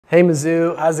Hey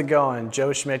Mizzou, how's it going? Joe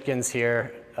Schmittgens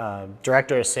here,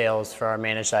 Director of Sales for our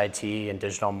Managed IT and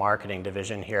Digital Marketing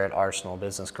Division here at Arsenal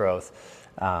Business Growth.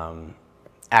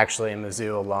 Actually a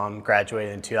Mizzou alum,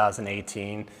 graduated in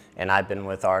 2018, and I've been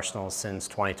with Arsenal since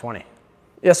 2020.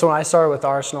 Yeah, so when I started with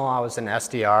Arsenal, I was an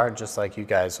SDR, just like you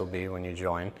guys will be when you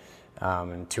join.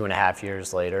 And 2.5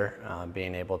 years later,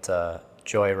 being able to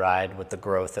joyride with the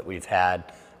growth that we've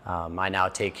had, I now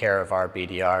take care of our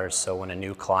BDRs, so when a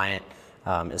new client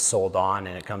is sold on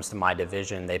and it comes to my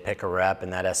division, they pick a rep,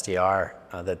 and that SDR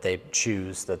that they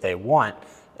choose, that they want,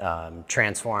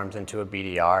 transforms into a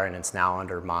BDR, and it's now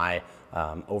under my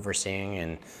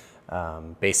overseeing.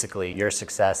 And basically your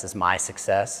success is my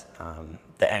success.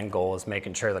 The end goal is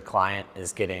making sure the client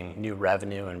is getting new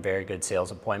revenue and very good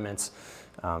sales appointments.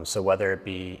 So whether it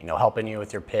be helping you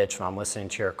with your pitch when I'm listening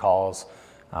to your calls,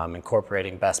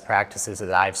 incorporating best practices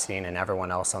that I've seen and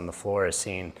everyone else on the floor has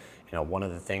seen. One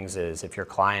of the things is if your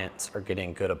clients are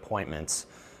getting good appointments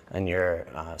and you're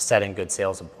setting good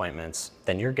sales appointments,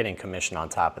 then you're getting commission on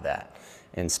top of that.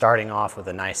 And starting off with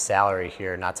a nice salary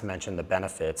here, not to mention the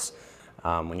benefits,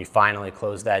 when you finally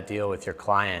close that deal with your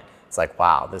client, it's like,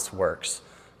 wow, this works.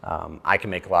 I can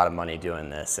make a lot of money doing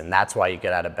this. And that's why you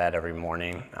get out of bed every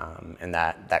morning. And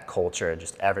that culture,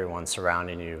 just everyone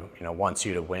surrounding you, wants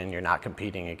you to win. You're not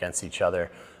competing against each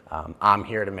other. I'm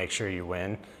here to make sure you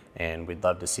win. And we'd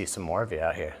love to see some more of you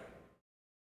out here.